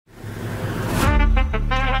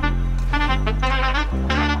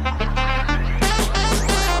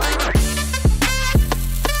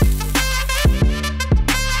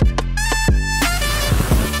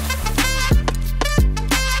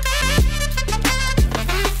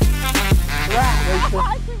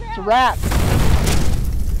It's a wrap.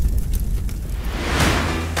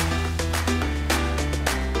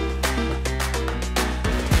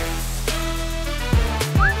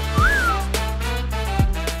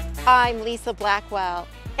 I'm Lisa Blackwell,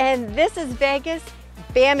 and this is Vegas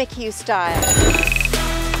Bama-Q style.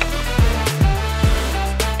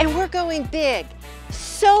 And we're going big,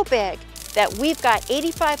 so big that we've got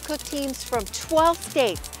 85 cook teams from 12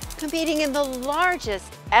 states competing in the largest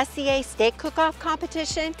SCA steak cook-off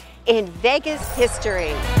competition in Vegas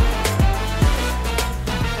history.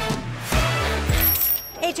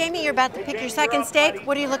 Hey Jamie, you're about to pick your second steak.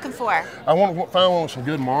 What are you looking for? I want to find one with some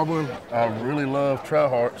good marbling. I really love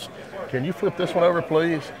trout hearts. Can you flip this one over,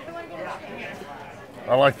 please?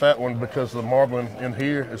 I like that one because the marbling in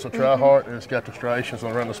here is a trout heart and it's got the striations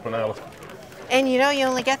around the spinalis. And you know you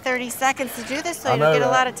only get 30 seconds to do this, so you don't get a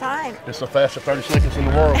lot of time. It's the fastest 30 seconds in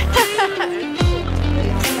the world.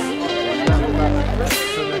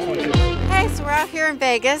 Hey, so we're out here in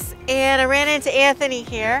Vegas, and I ran into Anthony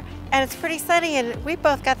here, and it's pretty sunny, and we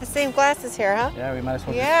both got the same glasses here, huh? Yeah, we might as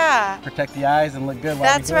well just protect the eyes and look good while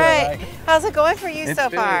That's we do right. it, right? How's it going for you so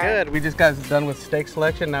far? It's good. We just got done with steak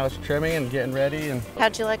selection. Now it's trimming and getting ready. And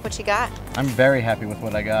how'd you like what you got? I'm very happy with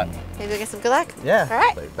what I got. Maybe we get some good luck? Yeah. All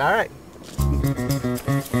right. All right.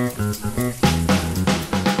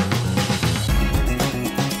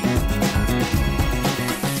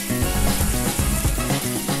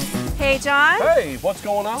 Hey, John. Hey, what's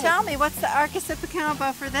going on? Tell me, what's the architect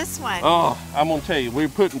combo for this one? Oh, I'm gonna tell you, we're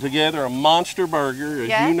putting together a monster burger,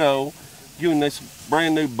 as you know, doing this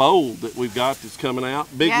brand new bowl that we've got that's coming out.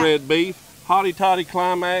 Big red beef, hottie toddy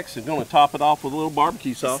climax, and gonna top it off with a little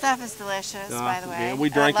barbecue sauce. This stuff is delicious, by the way. Yeah, we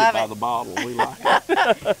drank it by the bottle. We like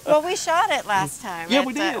it. Well, we shot it last time. Yeah,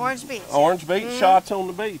 we did. Orange Beach. Orange Beach, shots on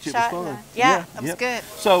the beach. It was fun. Yeah, that was good.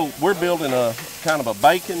 So we're building a kind of a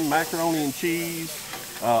bacon, macaroni and cheese,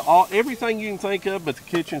 everything you can think of, but the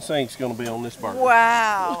kitchen sink's going to be on this burger.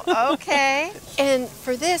 Wow, okay. And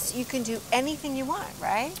for this, you can do anything you want,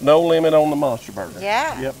 right? No limit on the monster burger.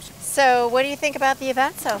 Yeah. Yep. So what do you think about the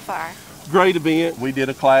event so far? Great event. We did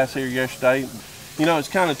a class here yesterday. You know, it's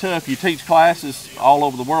kind of tough. You teach classes all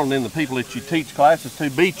over the world, and then the people that you teach classes to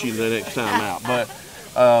beat you the next time out. But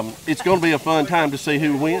it's going to be a fun time to see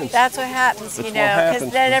who wins. That's what happens, you know,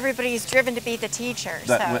 because then everybody's driven to be the teacher.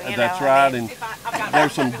 That's right, and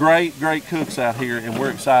there's some great cooks out here, and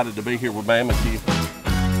we're excited to be here with Bama-Q.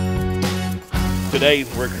 Today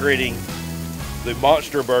we're creating the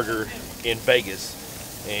Monster Burger in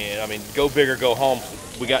Vegas, and I mean, go big or go home.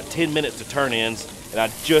 We got 10 minutes to turn-ins, and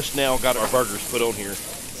I just now got our burgers put on here,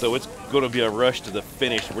 so it's going to be a rush to the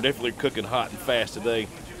finish. We're definitely cooking hot and fast today.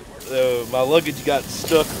 My luggage got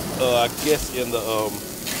stuck, I guess, in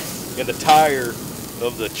the tire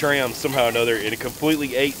of the tram somehow or another, and it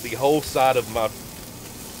completely ate the whole side of my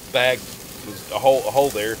bag. There's a hole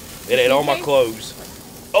there. It ate all my clothes.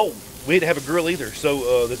 Oh, we didn't have a grill either.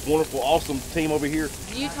 So this wonderful, awesome team over here,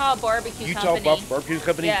 Utah Barbecue Company. Barbecue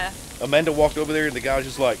Company. Yeah. Amanda walked over there, and the guy was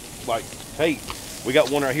just like, hey, we got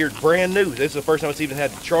one right here, brand new. This is the first time it's even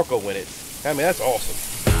had charcoal in it. I mean, that's awesome.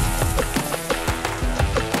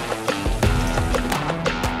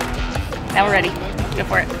 Now we're ready. Go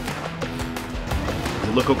for it. Does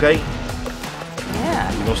it look okay? Yeah.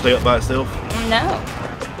 You gonna stay up by itself? No.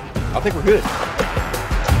 I think we're good.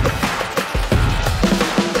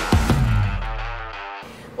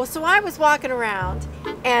 Well, so I was walking around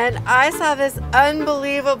and I saw this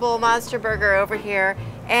unbelievable monster burger over here,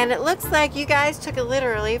 and it looks like you guys took it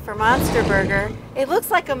literally for Monster Burger. It looks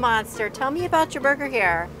like a monster. Tell me about your burger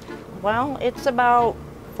here. Well, it's about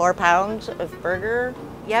 4 pounds of burger.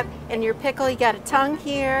 Yep, and your pickle, you got a tongue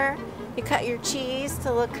here. You cut your cheese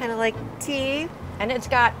to look kind of like teeth. And it's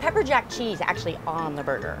got pepper jack cheese actually on the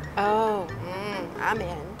burger. Oh, I'm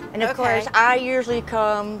in. And of course, I usually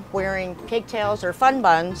come wearing pigtails or fun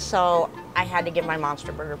buns, so I had to give my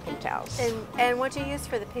Monster Burger pigtails. And what do you use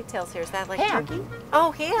for the pigtails here? Is that like ham. turkey?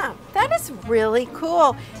 Oh, ham. That is really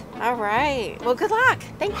cool. All right. Well, good luck.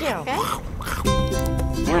 Thank you. Okay.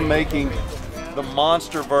 We're making the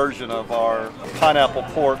monster version of our pineapple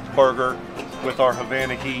pork burger with our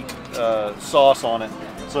Havana heat sauce on it.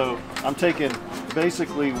 So I'm taking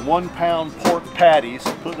basically 1 pound pork patties,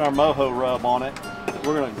 putting our mojo rub on it.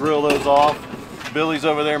 We're gonna grill those off. Billy's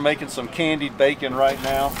over there making some candied bacon right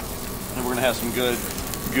now. And we're gonna have some good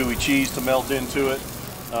gooey cheese to melt into it.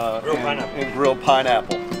 And grilled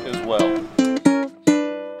pineapple as well.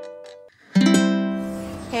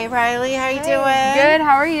 Okay, Riley, how you doing? Good,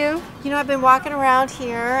 how are you? You know, I've been walking around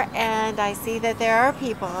here and I see that there are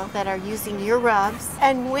people that are using your rubs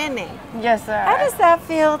and winning. Yes, sir. How does that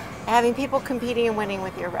feel, having people competing and winning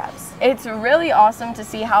with your rubs? It's really awesome to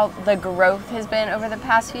see how the growth has been over the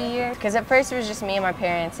past few years. Because at first it was just me and my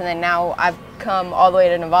parents, and then now I've come all the way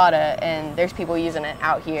to Nevada and there's people using it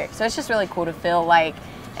out here. So it's just really cool to feel like,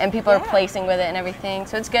 and people are placing with it and everything.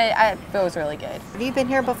 So it's good. It feels really good. Have you been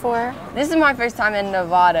here before? This is my first time in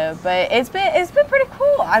Nevada, but it's been pretty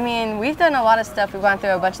cool. I mean, we've done a lot of stuff. We've gone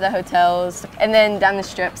through a bunch of the hotels and then down the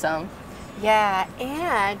strip some. Yeah,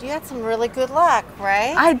 and you had some really good luck,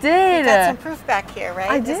 right? I did. You got some proof back here, right?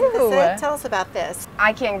 I do. Isn't this it? Tell us about this.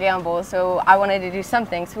 I can't gamble, so I wanted to do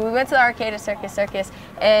something. So we went to the arcade at Circus,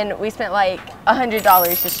 and we spent like $100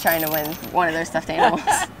 just trying to win one of those stuffed animals.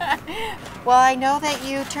 Well, I know that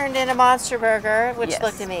you turned in a Monster Burger, which Yes.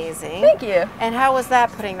 looked amazing. Thank you. And how was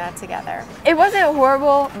that, putting that together? It wasn't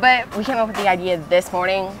horrible, but we came up with the idea this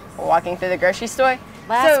morning walking through the grocery store.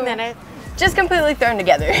 Last minute. Just completely thrown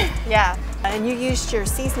together. Yeah. And you used your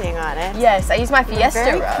seasoning on it. Yes, I used my Fiesta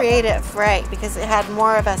Very rub. creative, right? Because it had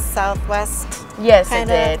more of a Southwest. Yes, it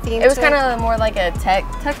kinda did. theme It was to kind of more like a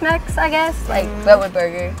Tex-Mex, I guess, like but with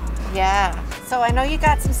burger. Yeah. So I know you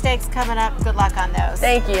got some steaks coming up. Good luck on those.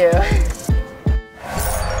 Thank you.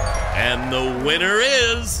 And the winner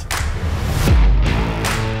is...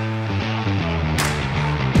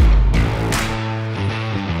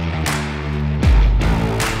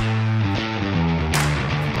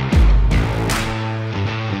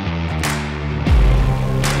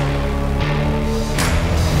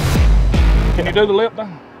 Can you do the lip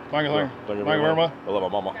thing? Thank you, Thank you very much. I love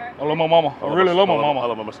my mama. I love my mama. I really love my mama. I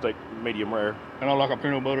love my steak medium rare. And I like a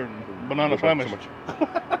peanut butter and banana Thank you sandwich. so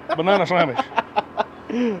much. Banana sandwich.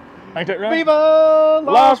 Ain't that right? Viva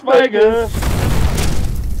Las Vegas!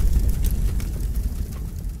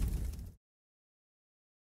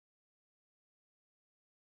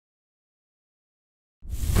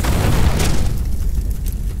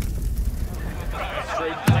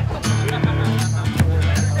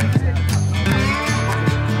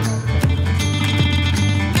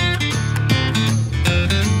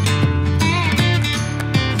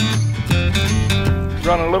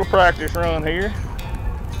 Running a little practice run here.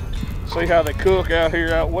 See how they cook out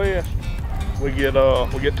here out west. We get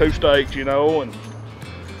 2 steaks, you know, and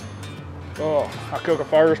I cook a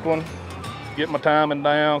first one, get my timing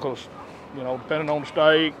down, cause you know, depending on the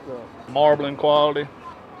steak, marbling quality,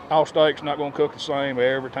 all steaks not gonna cook the same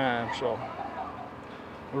every time. So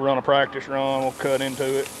we run a practice run, we'll cut into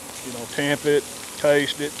it, you know, temp it,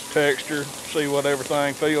 taste it, texture, see what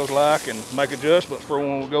everything feels like, and make adjustments for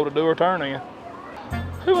when we go to do our turn in.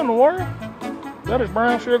 Who in the world? That is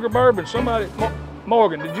brown sugar bourbon. Somebody,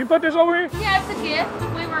 Morgan, did you put this over here? Yeah, it's a gift.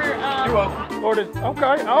 We were. You're welcome.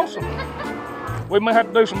 Okay, awesome. We may have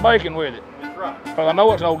to do some baking with it. That's right. Because I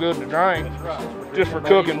know it's no good to drink. That's right. Just for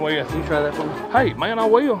cooking with. Can you try that for me? Hey, man, I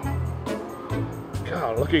will.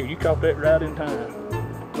 God, look here, you caught that right in time.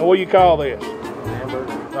 Now, what do you call this?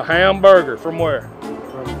 Hamburger. A hamburger from where?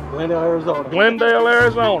 From Glendale, Arizona. Glendale,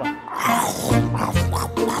 Arizona.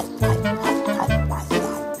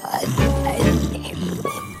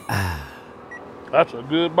 That's a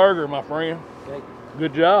good burger, my friend. Thank you.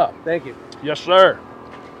 Good job. Thank you. Yes, sir.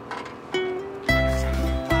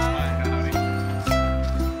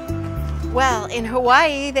 Well, in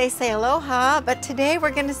Hawaii, they say aloha, but today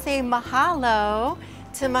we're going to say mahalo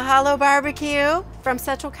to Mahalo Barbecue from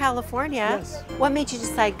Central California. Yes. What made you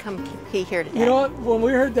decide to come compete here today? You know what? When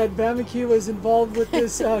we heard that Bama-Q was involved with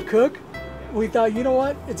this cook, we thought, you know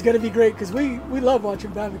what? It's going to be great because we love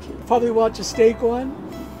watching Bama-Q. Probably watch a steak one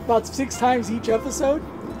about 6 times each episode.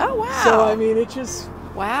 Oh, wow. So, I mean, it just...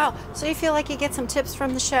 Wow. So you feel like you get some tips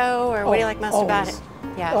from the show, or what do you like most about it?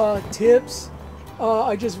 Yeah. Tips.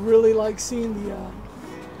 I just really like seeing the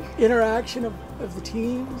interaction of the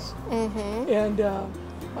teams. Mm-hmm. And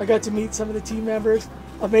I got to meet some of the team members.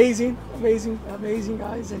 Amazing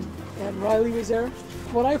guys. And Riley was there.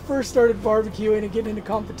 When I first started barbecuing and getting into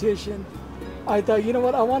competition, I thought, you know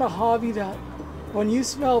what, I want a hobby that when you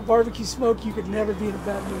smell barbecue smoke, you could never be in a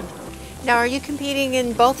bad mood. Now, are you competing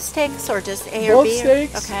in both steaks or just A or B? Both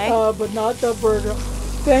steaks, okay. But not the burger.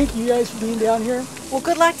 Thank you guys for being down here. Well,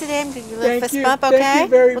 good luck today. I'm going to give you a little fist you. bump, okay? Thank you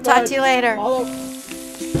very we'll much. talk to you later. Hello.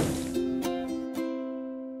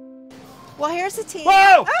 Well, here's the team.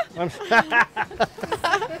 Whoa!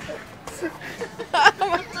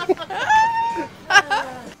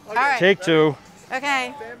 All right. Take 2.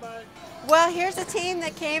 Okay. Well, here's a team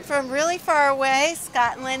that came from really far away.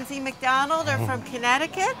 Scott and Lindsay McDonald are from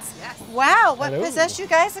Connecticut. Yes. Wow, what Hello. possessed you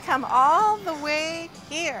guys to come all the way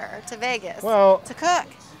here to Vegas Well, to cook?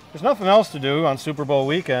 there's nothing else to do on Super Bowl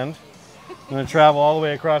weekend. I'm going to travel all the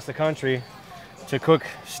way across the country to cook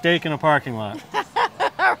steak in a parking lot.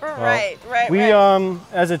 Right.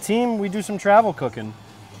 As a team, we do some travel cooking.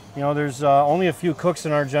 You know, there's only a few cooks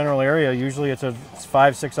in our general area. Usually it's a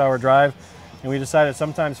 5-6 hour drive. And we decided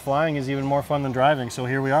sometimes flying is even more fun than driving, so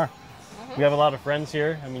here we are. We have a lot of friends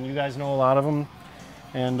here. I mean, you guys know a lot of them.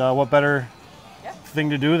 And what better thing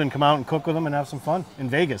to do than come out and cook with them and have some fun in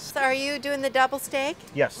Vegas. So are you doing the double steak?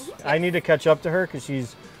 Yes. I need to catch up to her because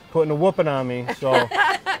she's putting a whooping on me. So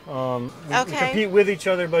we compete with each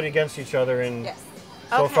other but against each other, and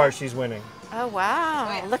so far she's winning. Oh,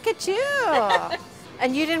 wow. Look at you.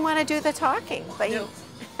 And you didn't want to do the talking, but you...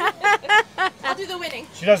 I'll do the winning.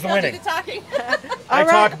 She does the I'll winning. do the talking. I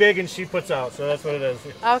talk big and she puts out, so that's what it is.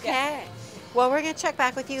 Okay. Well, we're going to check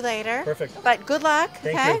back with you later. Perfect. But good luck,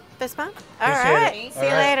 Thank okay, you. this month? Appreciate All right. it. See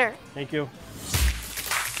you later. Thank you.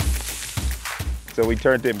 So we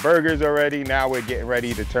turned in burgers already. Now we're getting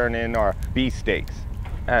ready to turn in our beef steaks.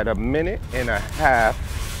 At 1.5 minutes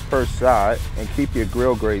per side, and keep your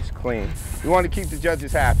grill grates clean. You want to keep the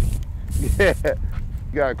judges happy. Yeah.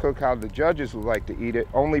 You gotta cook how the judges would like to eat it,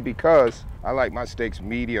 only because I like my steaks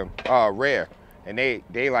medium, rare, and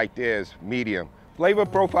they like theirs medium. Flavor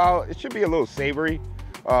profile, it should be a little savory.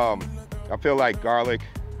 I feel like garlic,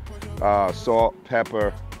 salt,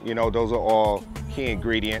 pepper, you know, those are all key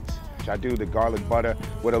ingredients. I do the garlic butter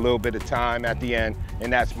with a little bit of thyme at the end,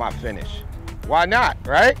 and that's my finish. Why not,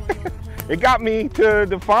 right? It got me to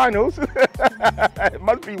the finals. It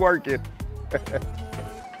must be working.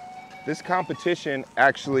 This competition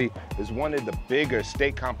actually is one of the bigger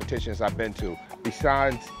state competitions I've been to.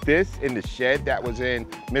 Besides this in the shed that was in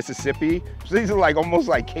Mississippi, so these are like almost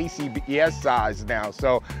like KCBS size now.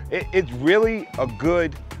 So it's really a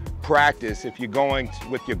good practice if you're going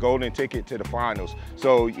with your golden ticket to the finals.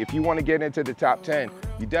 So if you want to get into the top 10,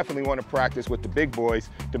 you definitely want to practice with the big boys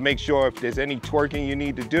to make sure if there's any twerking you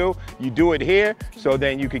need to do, you do it here, so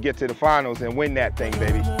then you could get to the finals and win that thing,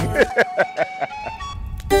 baby.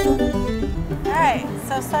 All right,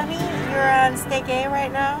 so Sunny, you're on steak A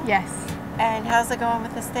right now? Yes. And how's it going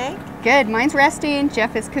with the steak? Good, mine's resting.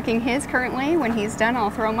 Jeff is cooking his currently. When he's done, I'll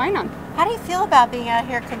throw mine on. How do you feel about being out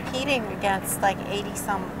here competing against like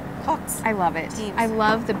 80-some cooks? I love it. Teams. I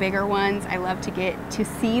love the bigger ones. I love to get to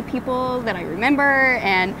see people that I remember,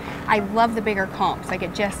 and I love the bigger comps. Like,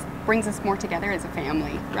 it just brings us more together as a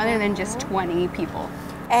family rather than just 20 people.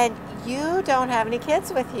 And you don't have any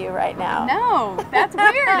kids with you right now. No, that's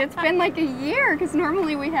weird. It's been like a year because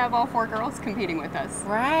normally we have all 4 girls competing with us.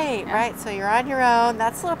 Right, right. So you're on your own.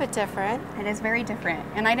 That's a little bit different. It is very different.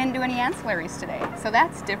 And I didn't do any ancillaries today, so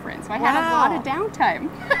that's different. So I had a lot of downtime.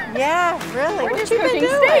 Yeah, really. We're What just you been cooking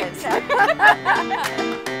doing? steaks.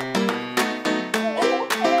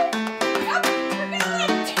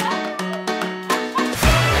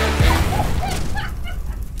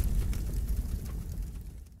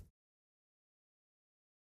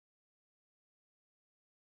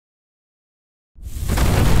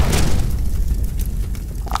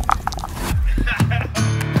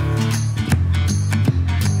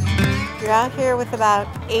 You're out here with about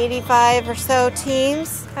 85 or so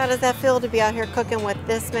teams. How does that feel to be out here cooking with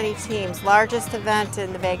this many teams? Largest event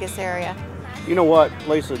in the Vegas area. You know what,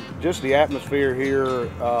 Lisa, just the atmosphere here,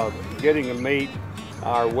 getting to meet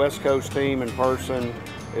our West Coast team in person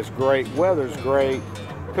is great. Weather's great.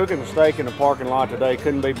 Cooking a steak in the parking lot today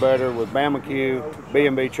couldn't be better with Bama-Q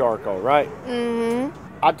B&B charcoal, right? Mm-hmm.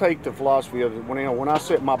 I take the philosophy of when I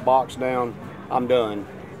set my box down, I'm done.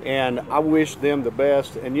 And I wish them the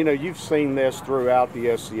best. And you know, you've seen this throughout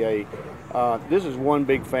the SCA. This is one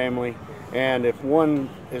big family, and if one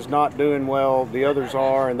is not doing well, the others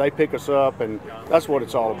are, and they pick us up, and that's what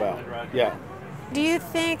it's all about. Yeah. Do you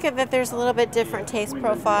think that there's a little bit different taste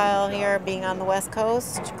profile here being on the West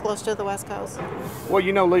Coast, close to the West Coast? Well,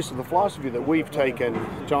 you know, Lisa, the philosophy that we've taken,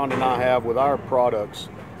 John and I have with our products,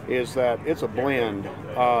 is that it's a blend.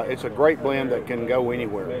 It's a great blend that can go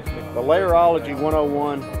anywhere. The Layerology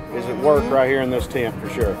 101 is at work right here in this tent for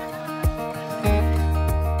sure.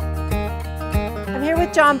 I'm here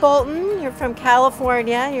with John Bolton. You're from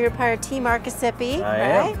California. You're part of Team Arcasipi,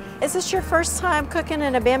 right? Is this your first time cooking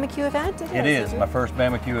in a Bama-Q event? It is my first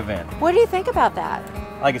Bama-Q event. What do you think about that?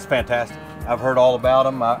 I think it's fantastic. I've heard all about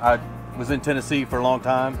them. I was in Tennessee for a long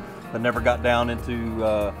time, but never got down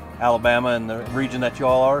into Alabama and the region that you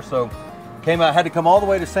all are. So had to come all the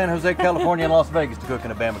way to San Jose, California and Las Vegas to cook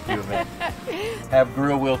in a Bama-Q event. Have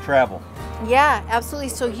grill wheel travel. Yeah, absolutely.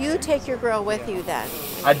 So you take your grill with you then?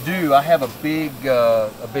 I do. I have a big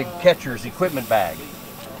catcher's equipment bag.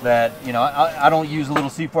 that, you know, I don't use a little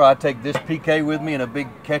C4. I take this PK with me in a big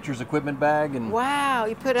catcher's equipment bag and wow,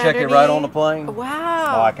 you put it check it right on the plane.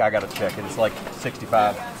 Wow. Oh, I got to check it. It's like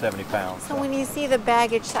 65, 70 pounds. So when you see the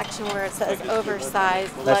baggage section where it says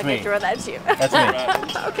oversized That's luggage, me. or that's you. That's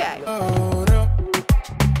me. Okay.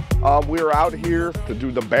 We were out here to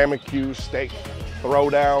do the Bama-Q steak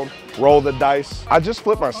throwdown, roll the dice. I just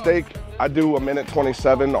flipped my steak. I do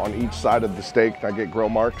 1:27 on each side of the steak. I get grill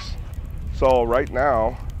marks. So right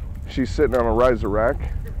now, she's sitting on a riser rack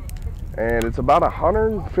and it's about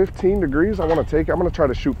 115 degrees. I want to take, I'm going to try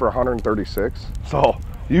to shoot for 136. So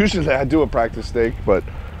usually I do a practice steak, but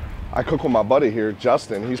I cook with my buddy here,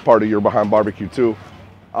 Justin. He's part of You're Behind Barbecue too.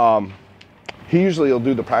 He usually will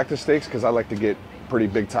do the practice steaks because I like to get pretty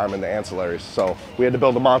big time in the ancillaries. So we had to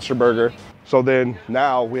build a monster burger. So then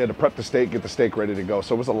now we had to prep the steak, get the steak ready to go.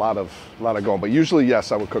 So it was a lot of going, but usually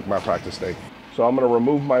yes, I would cook my practice steak. So I'm gonna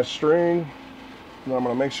remove my string. And I'm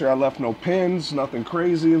gonna make sure I left no pins, nothing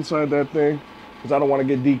crazy inside that thing, because I don't wanna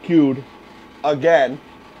get DQ'd again.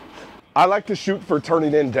 I like to shoot for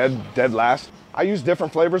turning in dead last. I use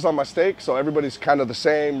different flavors on my steak, so everybody's kind of the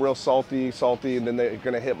same, real salty, and then they're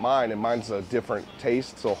gonna hit mine, and mine's a different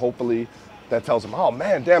taste, so hopefully that tells them, oh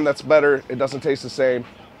man, damn, that's better. It doesn't taste the same.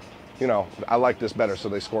 You know, I like this better, so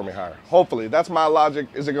they score me higher. Hopefully, that's my logic.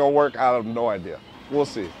 Is it gonna work? I have no idea. We'll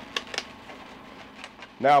see.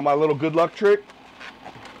 Now my little good luck trick,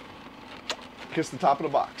 kiss the top of the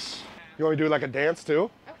box. You want me to do like a dance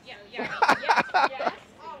too? Oh, yeah, yes,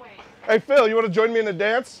 always. Hey Phil, you want to join me in the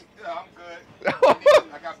dance? Yeah, I'm good.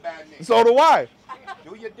 I got bad knees. So do I.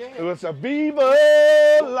 Do your dance. It's a Viva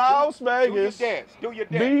Las Vegas. Do your dance. Do your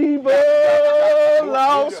dance. Viva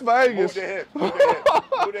Las Vegas. Move the head. Move the head.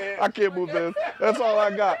 Move the head. I can't move this. That's all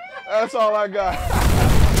I got. That's all I got.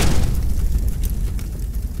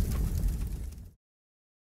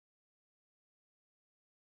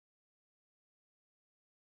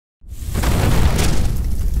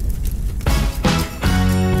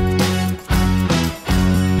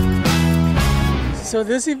 So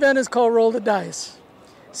this event is called Roll the Dice.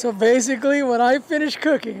 So basically when I finish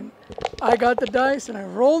cooking, I got the dice and I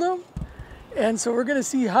rolled them. And so we're gonna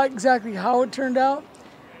see exactly how it turned out.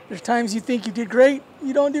 There's times you think you did great,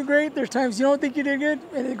 you don't do great. There's times you don't think you did good,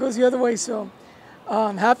 and it goes the other way. So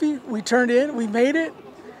I'm happy, we turned in, we made it.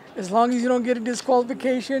 As long as you don't get a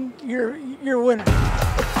disqualification, you're a winner.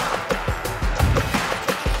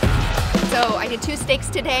 So I did 2 steaks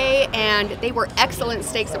today, and they were excellent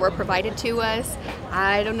steaks that were provided to us.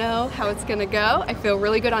 I don't know how it's gonna go. I feel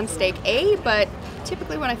really good on steak A, but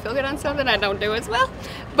typically when I feel good on something, I don't do as well.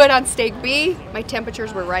 But on steak B, my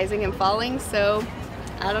temperatures were rising and falling, so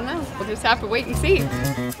I don't know. We'll just have to wait and see.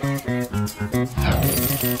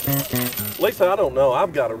 Lisa, I don't know.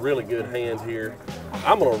 I've got a really good hand here.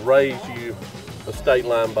 I'm gonna raise you a state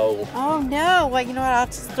line bowl. Oh no, well you know what, I'll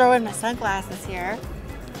just throw in my sunglasses here.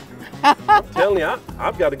 I'm telling you,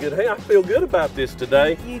 I've got a good hand. I feel good about this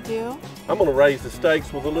today. You do? I'm gonna raise the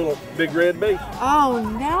steaks with a little big red beef. Oh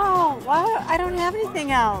no, why? I don't have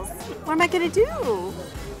anything else. What am I gonna do?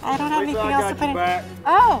 I don't have Lisa, anything I else got to put you in. back.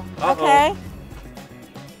 Oh, okay.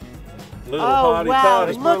 Little Oh hotty wow,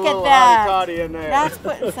 toddy. look at that. That's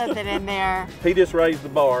putting something in there. He just raised the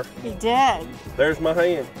bar. He did. There's my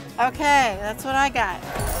hand. Okay, that's what I got.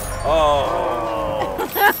 Oh.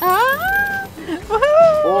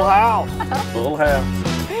 Full house. Full house.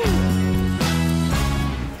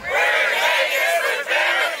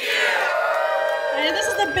 And this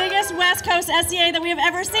is the biggest West Coast SCA that we have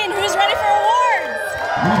ever seen. Who's ready for awards?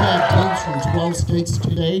 We had kids from 12 states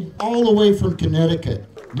today, all the way from Connecticut.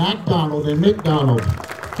 McDonald and McDonald.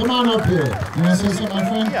 Come on up here. You want to say something, my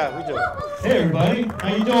friend? Yeah, we do. Hey, everybody.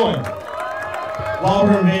 How you doing? While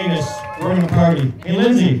we're in Vegas, we're going to party. Hey,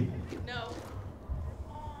 Lindsay. No.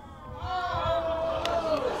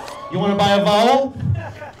 You want to buy a vowel? I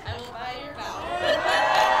will buy your vowel.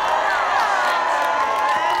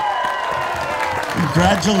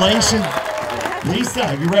 Congratulations. Lisa,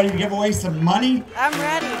 are you ready to give away some money? I'm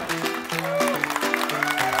ready.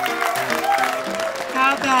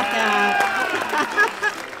 How about that?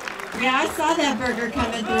 Yeah, I saw that burger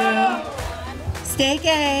coming through. Steak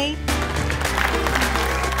A.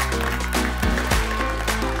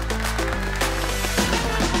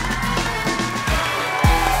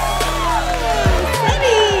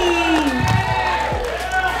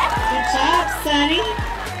 Good job, Sonny.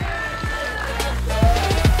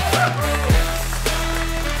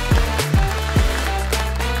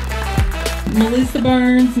 Melissa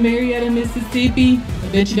Burns, Marietta, Mississippi. I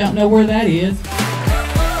bet you don't know where that is.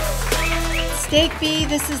 Steak B,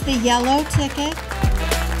 this is the yellow ticket.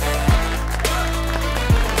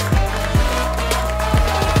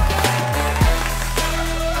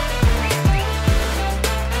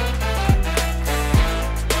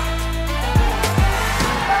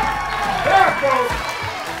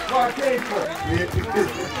 I came for.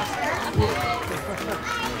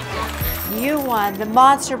 You won the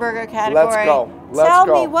Monster Burger category. Let's go. Let's Tell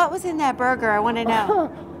go. me what was in that burger. I want to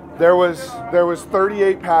know. There was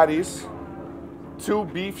 38 patties, 2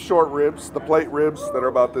 beef short ribs, the plate ribs that are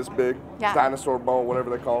about this big, Yeah. dinosaur bone, whatever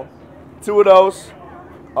they call them. 2 of those,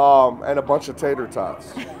 and a bunch of tater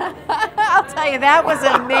tots. I'll tell you, that was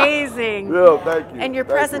amazing. Yeah, thank you. And your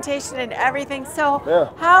Thank you. presentation and everything. So, Yeah.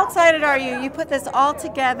 how excited are you? You put this all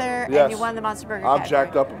together and Yes. you won the Monster Burger I'm category.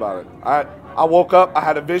 jacked up about it. I woke up, I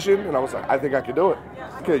had a vision, and I was like, I think I could do it.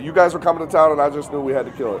 Okay, you guys were coming to town, and I just knew we had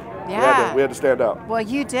to kill it. Yeah. We had to stand out. Well,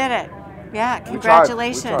 you did it. Yeah, We tried.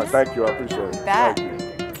 congratulations. We tried. Thank you, I appreciate it. You bet.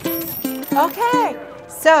 Thank you. Okay,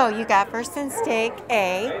 so you got first in steak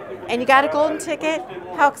A, and you got a golden ticket.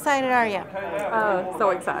 How excited are you? So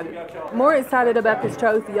excited. More excited about this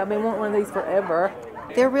trophy. I've been wanting one of these forever.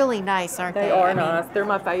 They're really nice, aren't they? They are I mean, nice. They're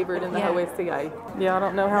my favorite in the Yeah. whole SCA. Yeah, I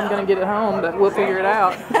don't know how I'm going to get it home, but we'll figure it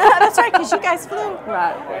out. That's right, because you guys flew.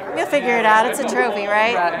 Right. We'll figure it out. It's a trophy,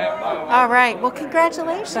 right? Right. All right. Well,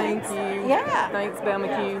 congratulations. Thank you. Yeah. Thanks,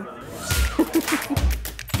 Bama-Q.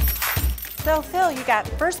 So, Phil, you got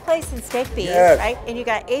first place in steak beef, Yes. right? And you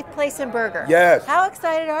got 8th place in burger. Yes. How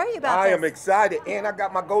excited are you about I this? am excited, and I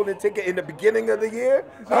got my golden ticket in the beginning of the year.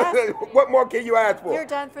 Yes. What more can you ask for? You're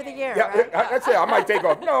done for the year, Yeah, right? that's it. I might take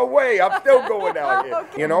off. No way, I'm still going out here.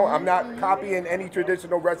 You know, I'm not copying any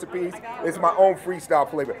traditional recipes. It's my own freestyle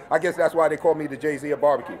flavor. I guess that's why they call me the Jay-Z of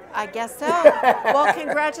barbecue. I guess so. Well,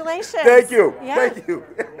 congratulations. Thank you. Yeah. Thank you.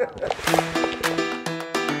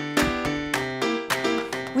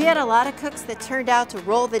 We had a lot of cooks that turned out to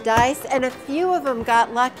roll the dice, and a few of them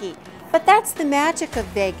got lucky. But that's the magic of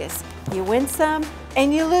Vegas. You win some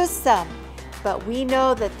and you lose some. But we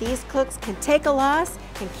know that these cooks can take a loss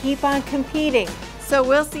and keep on competing. So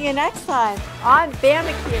we'll see you next time on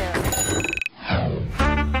Bama-Q.